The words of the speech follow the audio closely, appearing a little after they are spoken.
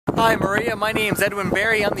Hi Maria, my name's Edwin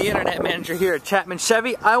Barry. I'm the internet manager here at Chapman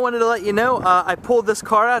Chevy. I wanted to let you know I pulled this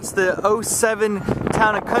car out. It's the 07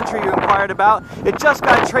 Town and Country you inquired about. It just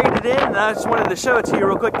got traded in and I just wanted to show it to you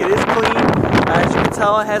real quick. It is clean. As you can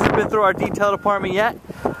tell, it hasn't been through our detail department yet.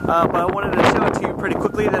 But I wanted to show it to you pretty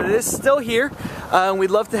quickly that it is still here. We'd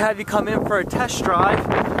love to have you come in for a test drive.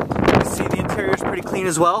 You can see the interior is pretty clean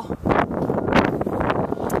as well.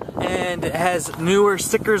 And it has newer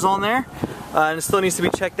stickers on there. And it still needs to be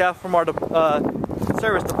checked out from our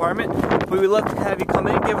service department. We would love to have you come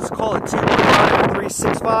in. Give us a call at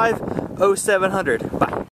 215-365-0700. Bye.